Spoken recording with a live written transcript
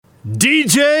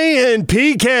DJ and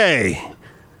PK.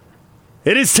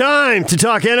 It is time to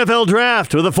talk NFL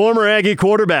draft with a former Aggie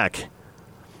quarterback.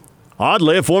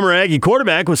 Oddly, a former Aggie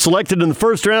quarterback was selected in the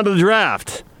first round of the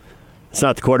draft. It's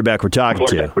not the quarterback we're talking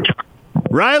to.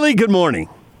 Riley, good morning.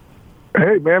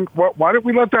 Hey, man, why didn't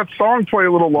we let that song play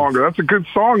a little longer? That's a good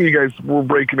song you guys were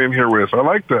breaking in here with. I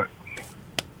like that.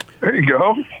 There you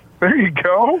go. There you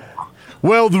go.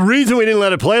 Well, the reason we didn't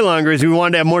let it play longer is we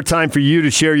wanted to have more time for you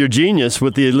to share your genius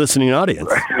with the listening audience.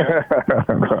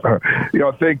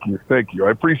 Thank you. Thank you. I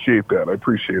appreciate that. I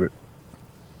appreciate it.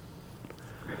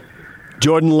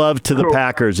 Jordan Love to the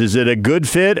Packers. Is it a good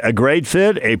fit, a great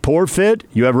fit, a poor fit?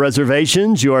 You have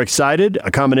reservations? You are excited? A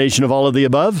combination of all of the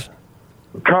above?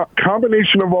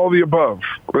 Combination of all the above.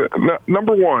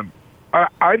 Number one,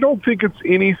 I don't think it's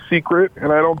any secret,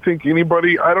 and I don't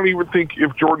even think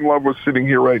if Jordan Love was sitting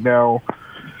here right now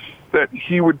that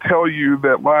he would tell you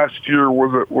that last year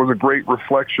was a great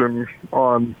reflection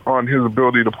on his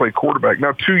ability to play quarterback.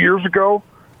 Now, 2 years ago,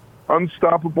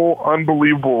 unstoppable,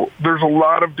 unbelievable. There's a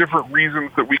lot of different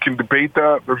reasons that we can debate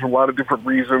that. There's a lot of different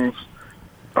reasons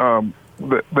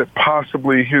that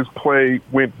possibly his play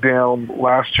went down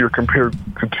last year compared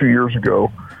to 2 years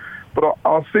ago. But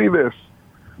I'll say this.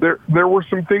 There were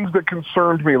some things that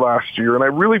concerned me last year, and I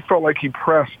really felt like he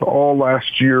pressed all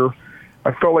last year.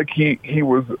 I felt like he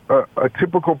was a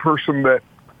typical person that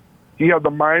he had the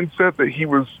mindset that he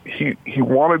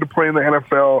wanted to play in the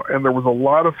NFL, and there was a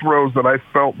lot of throws that I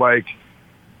felt like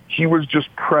he was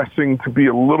just pressing to be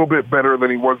a little bit better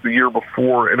than he was the year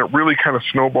before, and it really kind of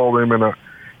snowballed him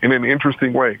in an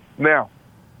interesting way. Now,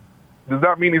 does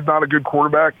that mean he's not a good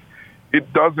quarterback?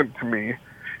 It doesn't to me.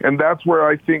 And that's where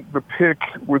I think the pick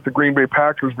with the Green Bay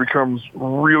Packers becomes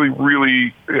really,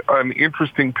 really an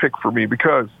interesting pick for me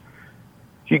because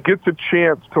he gets a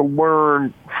chance to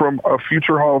learn from a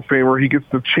future Hall of Famer. He gets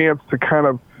the chance to kind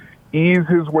of ease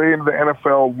his way into the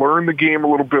NFL, learn the game a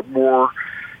little bit more,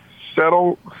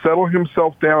 settle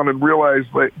himself down and realize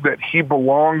that he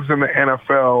belongs in the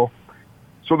NFL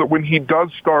so that when he does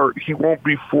start, he won't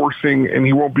be forcing and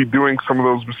he won't be doing some of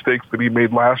those mistakes that he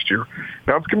made last year.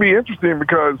 Now, it's going to be interesting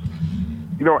because,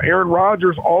 Aaron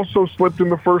Rodgers also slipped in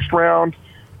the first round.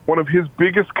 One of his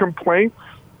biggest complaints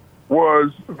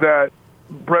was that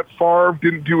Brett Favre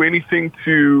didn't do anything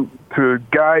to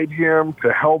guide him,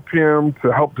 to help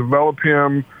develop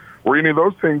him, or any of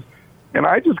those things. And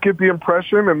I just get the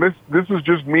impression, and this is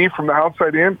just me from the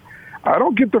outside in, I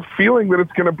don't get the feeling that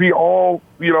it's going to be all,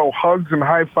 hugs and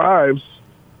high fives,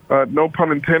 no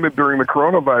pun intended, during the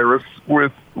coronavirus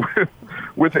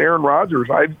with Aaron Rodgers.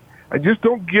 I just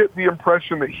don't get the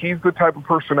impression that he's the type of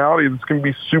personality that's going to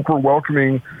be super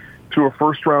welcoming to a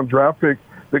first-round draft pick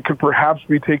that could perhaps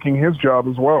be taking his job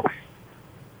as well.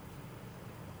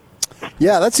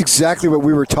 Yeah, that's exactly what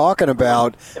we were talking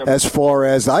about as far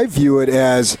as I view it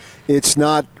as it's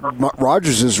not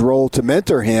Rodgers' role to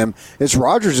mentor him. It's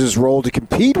Rodgers' role to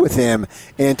compete with him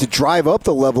and to drive up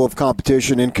the level of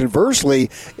competition. And conversely,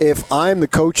 if I'm the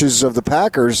coaches of the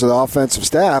Packers, the offensive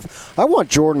staff, I want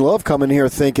Jordan Love coming here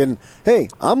thinking, hey,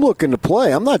 I'm looking to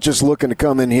play. I'm not just looking to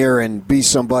come in here and be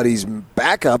somebody's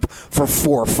backup for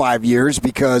 4 or 5 years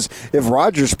because if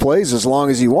Rodgers plays as long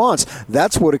as he wants,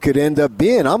 that's what it could end up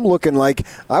being. I'm looking like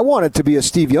I want it to be a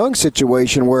Steve Young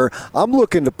situation where I'm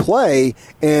looking to play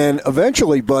and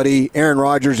eventually, buddy, Aaron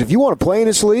Rodgers, if you want to play in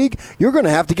this league, you're going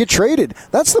to have to get traded.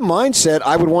 That's the mindset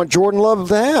I would want Jordan Love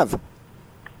to have.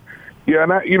 Yeah,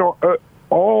 and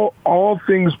all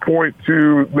things point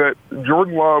to that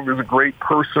Jordan Love is a great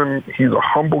person. He's a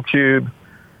humble kid.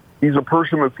 He's a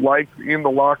person that's liked in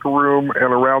the locker room and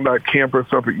around that campus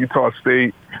up at Utah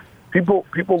State. People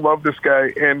love this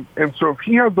guy, and so if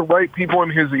he has the right people in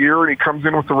his ear and he comes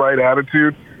in with the right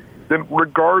attitude, then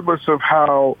regardless of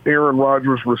how Aaron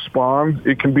Rodgers responds,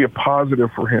 it can be a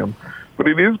positive for him. But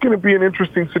it is going to be an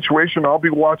interesting situation. I'll be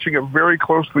watching it very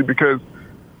closely because,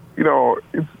 I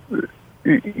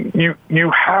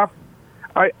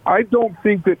don't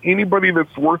think that anybody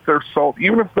that's worth their salt,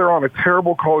 even if they're on a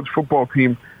terrible college football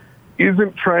team,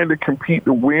 isn't trying to compete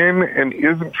to win and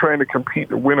isn't trying to compete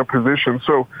to win a position.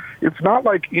 So it's not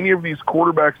like any of these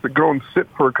quarterbacks that go and sit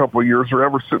for a couple of years are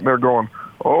ever sitting there going,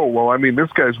 oh, well, I mean,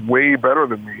 this guy's way better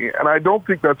than me. And I don't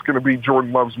think that's going to be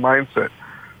Jordan Love's mindset.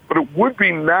 But it would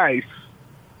be nice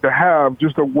to have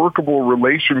just a workable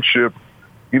relationship,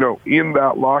 in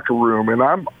that locker room.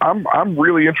 And I'm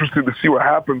really interested to see what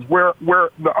happens. Where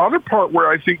the other part where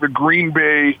I think the Green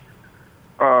Bay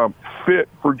fit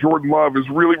for Jordan Love is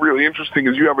really, really interesting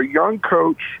is you have a young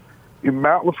coach in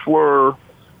Matt LaFleur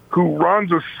who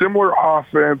runs a similar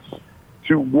offense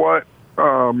to what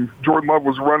Jordan Love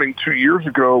was running 2 years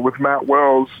ago with Matt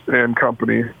Wells and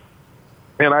company.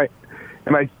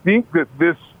 And I think that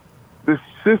this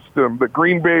system that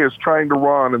Green Bay is trying to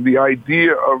run, and the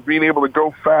idea of being able to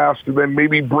go fast and then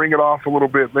maybe bring it off a little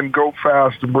bit, then go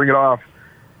fast and bring it off,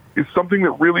 is something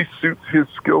that really suits his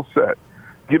skill set.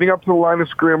 Getting up to the line of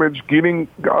scrimmage, getting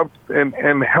up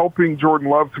and helping Jordan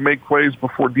Love to make plays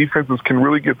before defenses can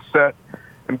really get set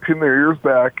and pin their ears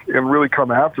back and really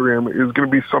come after him is going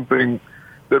to be something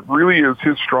that really is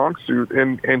his strong suit.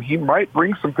 And he might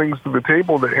bring some things to the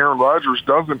table that Aaron Rodgers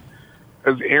doesn't,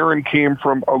 as Aaron came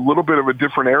from a little bit of a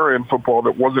different era in football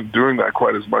that wasn't doing that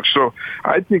quite as much. So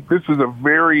I think this is a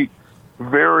very,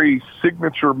 very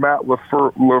signature Matt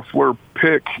LaFleur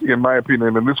pick, in my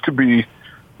opinion, and this could be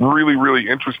really, really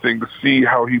interesting to see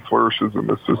how he flourishes in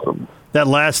this system. That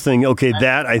last thing, okay,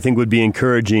 that I think would be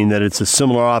encouraging, that it's a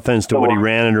similar offense to what he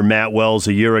ran under Matt Wells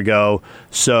a year ago.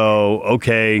 So,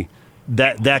 okay,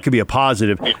 that could be a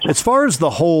positive. As far as the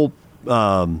whole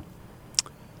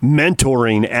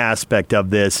mentoring aspect of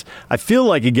this, I feel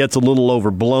like it gets a little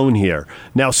overblown here.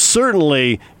 Now,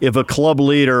 certainly, if a club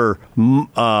leader,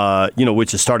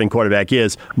 which a starting quarterback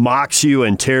is, mocks you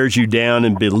and tears you down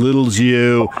and belittles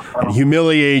you and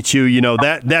humiliates you,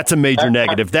 that's a major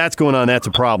negative. That's going on. That's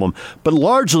a problem. But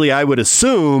largely, I would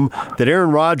assume that Aaron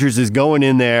Rodgers is going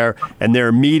in there, and there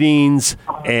are meetings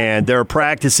and there are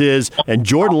practices, and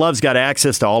Jordan Love's got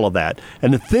access to all of that.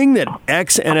 And the thing that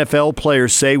ex-NFL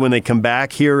players say when they come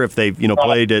back here, if they've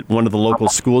played at one of the local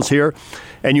schools here,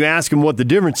 and you ask them what the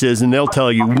difference is, and they'll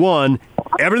tell you, one,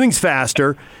 everything's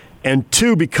faster, and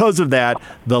two, because of that,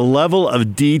 the level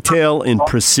of detail and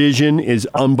precision is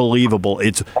unbelievable.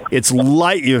 It's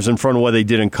light years in front of what they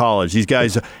did in college. These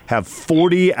guys have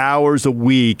 40 hours a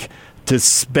week to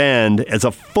spend as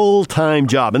a full-time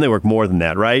job, and they work more than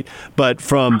that, right? But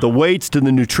from the weights to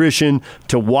the nutrition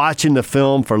to watching the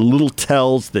film for little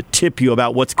tells that tip you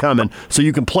about what's coming so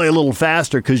you can play a little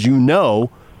faster because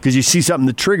you see something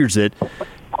that triggers it.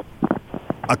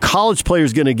 A college player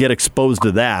is going to get exposed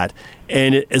to that,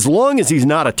 and as long as he's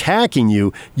not attacking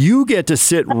you, you get to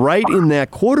sit right in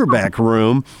that quarterback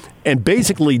room and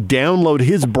basically download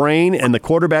his brain and the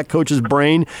quarterback coach's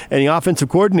brain and the offensive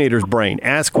coordinator's brain.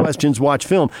 Ask questions, watch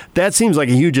film. That seems like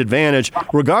a huge advantage,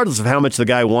 regardless of how much the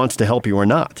guy wants to help you or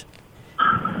not.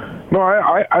 No,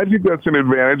 I think that's an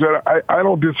advantage. I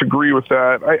don't disagree with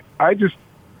that.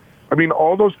 I mean,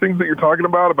 all those things that you're talking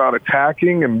about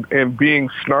attacking and being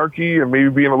snarky and maybe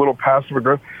being a little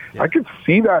passive-aggressive, yeah. I could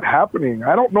see that happening.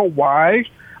 I don't know why.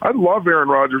 I love Aaron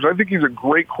Rodgers. I think he's a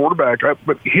great quarterback.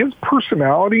 But his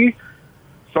personality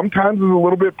sometimes is a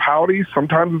little bit pouty.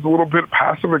 Sometimes it's a little bit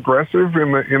passive-aggressive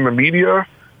in the media.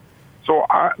 So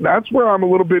that's where I'm a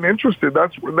little bit interested.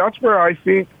 That's where I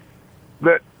think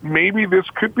that maybe this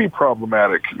could be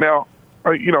problematic. Now,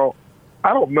 I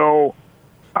don't know.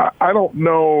 I don't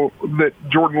know that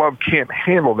Jordan Love can't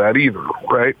handle that either,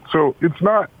 right? So it's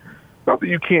not that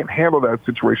you can't handle that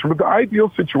situation, but the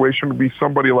ideal situation would be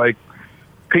somebody like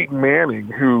Peyton Manning,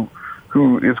 who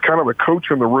is kind of a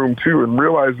coach in the room too, and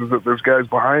realizes that there's guys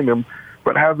behind him,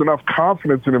 but has enough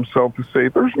confidence in himself to say,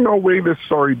 "There's no way this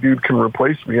sorry dude can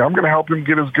replace me. I'm going to help him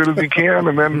get as good as he can,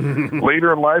 and then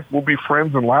later in life we'll be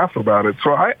friends and laugh about it."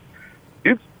 So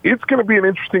it's going to be an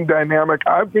interesting dynamic.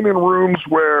 I've been in rooms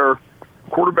where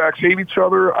quarterbacks hate each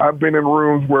other. I've been in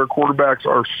rooms where quarterbacks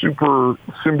are super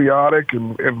symbiotic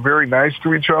and very nice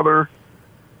to each other,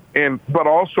 but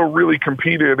also really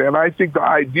competed. And I think the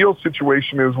ideal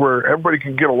situation is where everybody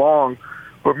can get along,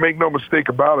 but make no mistake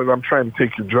about it, I'm trying to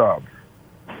take your job.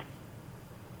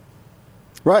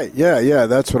 Right, yeah,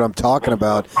 that's what I'm talking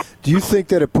about. Do you think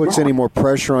that it puts any more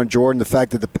pressure on Jordan, the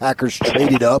fact that the Packers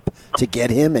traded up to get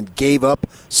him and gave up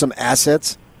some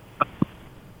assets?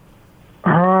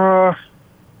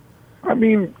 I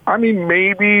mean,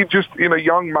 maybe just in a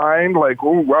young mind, like,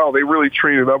 oh wow, they really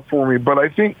traded up for me. But I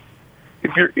think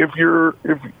if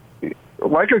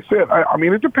like I said, I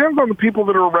mean, it depends on the people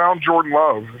that are around Jordan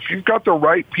Love. If you've got the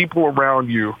right people around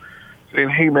you saying,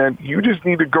 "Hey man, you just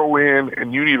need to go in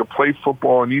and you need to play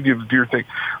football and you need to do your thing."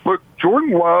 Look,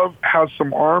 Jordan Love has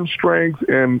some arm strength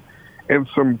and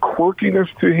some quirkiness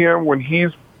to him when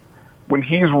he's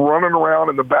running around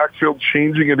in the backfield,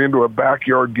 changing it into a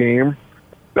backyard game.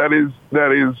 That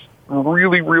is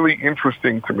really, really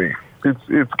interesting to me. It's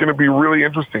going to be really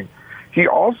interesting. He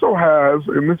also has,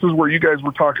 and this is where you guys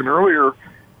were talking earlier,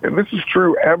 and this is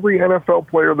true, every NFL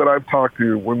player that I've talked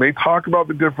to, when they talk about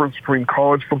the difference between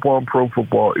college football and pro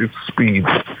football, it's speed,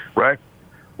 right?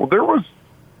 Well, there was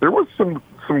some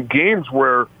games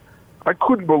where I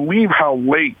couldn't believe how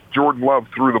late Jordan Love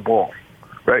threw the ball.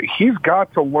 Right? He's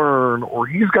got to learn, or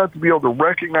he's got to be able to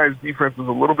recognize defenses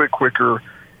a little bit quicker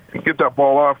and get that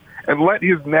ball off and let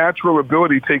his natural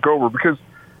ability take over. Because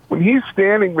when he's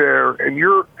standing there and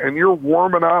you're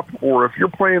warming up, or if you're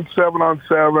playing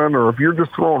 7-on-7, or if you're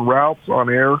just throwing routes on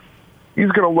air,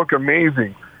 he's going to look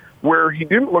amazing. Where he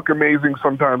didn't look amazing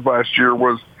sometimes last year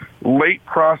was late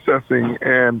processing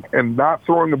and not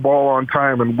throwing the ball on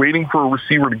time and waiting for a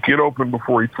receiver to get open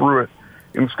before he threw it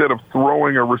instead of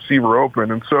throwing a receiver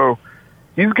open. And so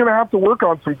he's going to have to work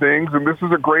on some things, and this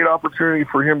is a great opportunity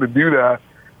for him to do that.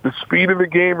 The speed of the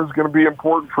game is going to be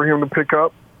important for him to pick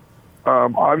up.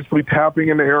 Obviously, tapping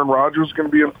into Aaron Rodgers is going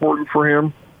to be important for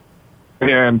him.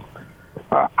 And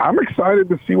I'm excited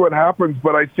to see what happens,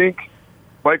 but I think,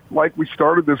 like we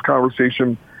started this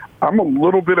conversation, I'm a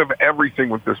little bit of everything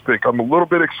with this pick. I'm a little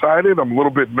bit excited. I'm a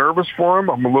little bit nervous for him.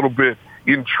 I'm a little bit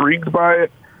intrigued by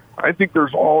it. I think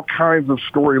there's all kinds of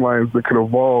storylines that could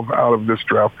evolve out of this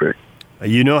draft pick.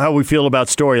 You know how we feel about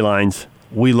storylines.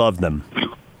 We love them.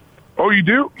 Oh, you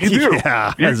do? You do?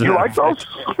 Yeah. You like those?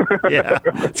 Yeah.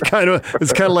 It's kind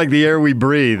of like the air we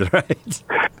breathe, right?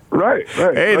 Right.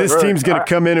 Hey, this team's going to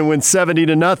come in and win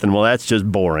 70-0. Well, that's just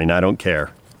boring. I don't care.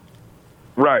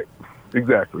 Right.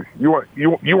 Exactly. You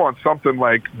want something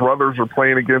like brothers are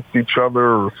playing against each other,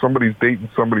 or somebody's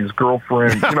dating somebody's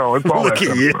girlfriend. It's all Look that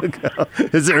at you.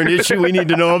 Is there an issue we need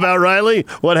to know about, Riley?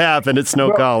 What happened at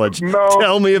Snow College? No.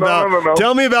 Tell me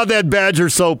about that Badger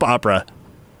soap opera.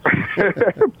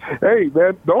 Hey,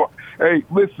 man, hey,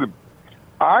 listen.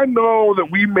 I know that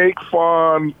we make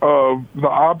fun of the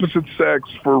opposite sex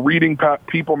for reading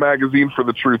People magazine for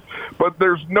the truth, but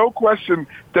there's no question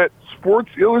that Sports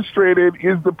Illustrated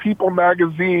is the People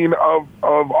magazine of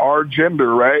our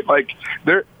gender, right? Like,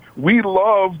 we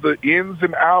love the ins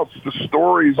and outs, the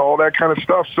stories, all that kind of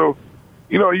stuff. So,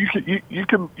 you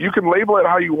can label it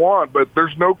how you want, but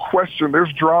there's no question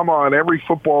there's drama on every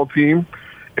football team.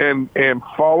 And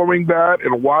following that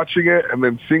and watching it and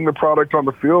then seeing the product on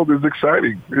the field is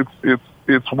exciting.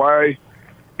 It's why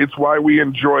we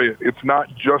enjoy it. It's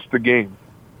not just a game.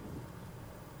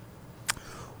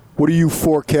 What do you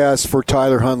forecast for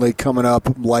Tyler Huntley coming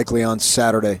up likely on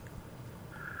Saturday?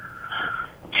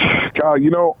 God,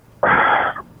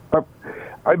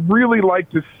 I'd really like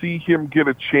to see him get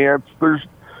a chance.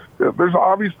 There's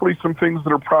obviously some things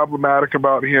that are problematic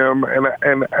about him,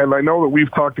 and I know that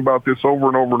we've talked about this over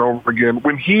and over and over again.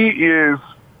 When he is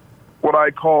what I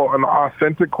call an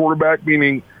authentic quarterback,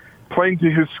 meaning playing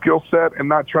to his skill set and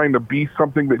not trying to be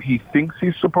something that he thinks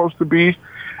he's supposed to be,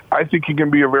 I think he can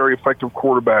be a very effective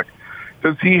quarterback.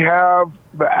 Does he have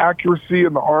the accuracy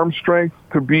and the arm strength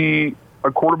to be a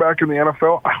quarterback in the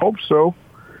NFL? I hope so.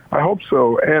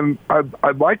 And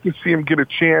I'd like to see him get a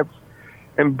chance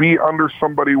and be under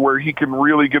somebody where he can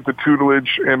really get the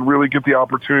tutelage and really get the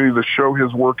opportunity to show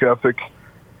his work ethic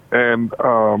and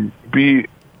be,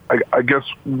 I guess,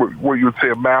 what you would say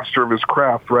a master of his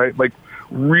craft, right? Like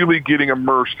really getting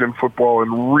immersed in football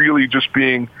and really just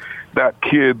being that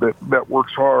kid that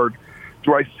works hard.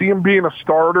 Do I see him being a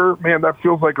starter? Man, that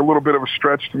feels like a little bit of a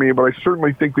stretch to me, but I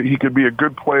certainly think that he could be a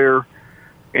good player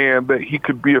and that he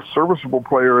could be a serviceable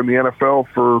player in the NFL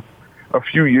for a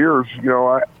few years.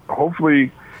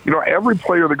 Hopefully, every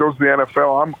player that goes to the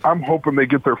NFL, I'm hoping they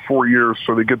get their 4 years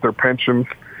so they get their pension,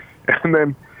 and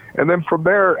then from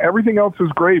there everything else is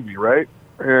gravy, right?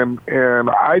 And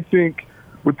I think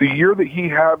with the year that he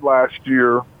had last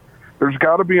year, there's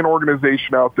got to be an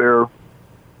organization out there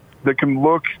that can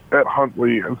look at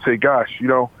Huntley and say, gosh,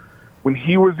 when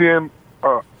he was in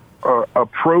a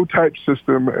pro-type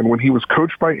system and when he was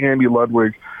coached by Andy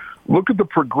Ludwig, look at the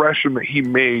progression that he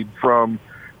made from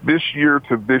this year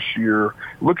to this year.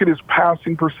 Look at his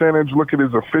passing percentage. Look at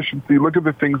his efficiency. Look at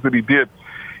the things that he did.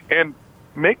 And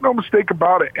make no mistake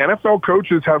about it, NFL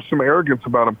coaches have some arrogance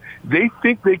about them. They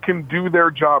think they can do their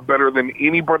job better than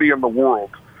anybody in the world,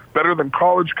 better than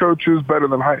college coaches, better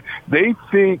than high. They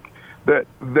think that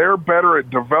they're better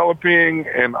at developing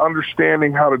and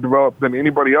understanding how to develop than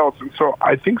anybody else. And so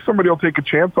I think somebody will take a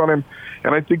chance on him,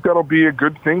 and I think that'll be a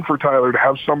good thing for Tyler to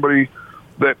have somebody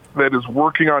that is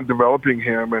working on developing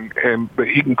him and that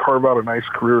he can carve out a nice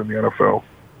career in the NFL.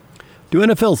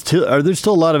 Are there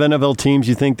still a lot of NFL teams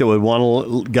you think that would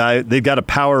want a guy? They've got a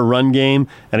power run game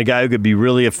and a guy who could be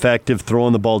really effective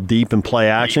throwing the ball deep and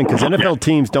play action? Because NFL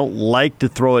teams don't like to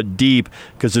throw it deep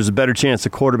because there's a better chance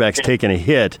the quarterback's taking a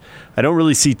hit. I don't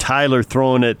really see Tyler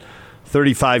throwing it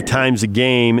 35 times a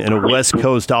game in a West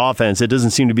Coast offense. It doesn't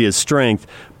seem to be his strength.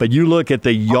 But you look at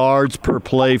the yards per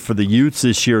play for the Utes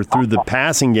this year through the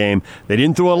passing game. They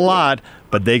didn't throw a lot,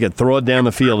 but they could throw it down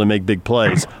the field and make big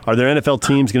plays. Are there NFL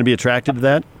teams going to be attracted to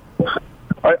that?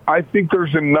 I think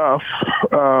there's enough,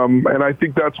 and I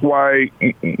think that's why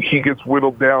he gets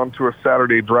whittled down to a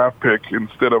Saturday draft pick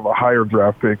instead of a higher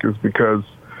draft pick, is because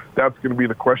that's going to be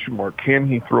the question mark. Can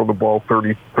he throw the ball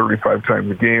 30, 35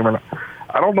 times a game? And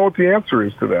I don't know what the answer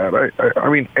is to that. I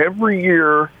mean, every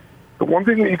year, the one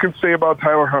thing that you can say about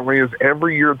Tyler Huntley is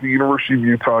every year at the University of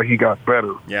Utah, he got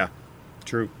better. Yeah,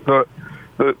 true. The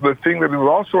thing that is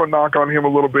also a knock on him a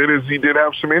little bit is he did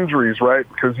have some injuries, right?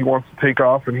 Because he wants to take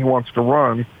off and he wants to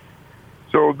run.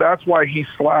 So that's why he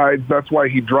slides. That's why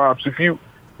he drops. If you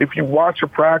watch a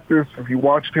practice, if you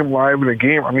watched him live in a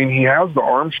game, I mean, he has the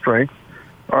arm strength.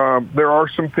 There are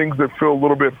some things that feel a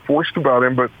little bit forced about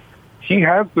him, but he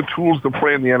has the tools to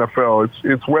play in the NFL.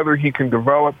 It's whether he can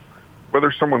develop,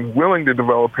 whether someone's willing to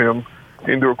develop him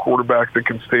into a quarterback that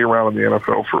can stay around in the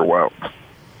NFL for a while.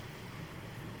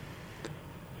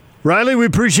 Riley, we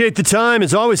appreciate the time.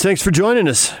 As always, thanks for joining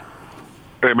us.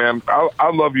 Hey, man,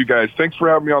 I love you guys. Thanks for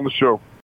having me on the show.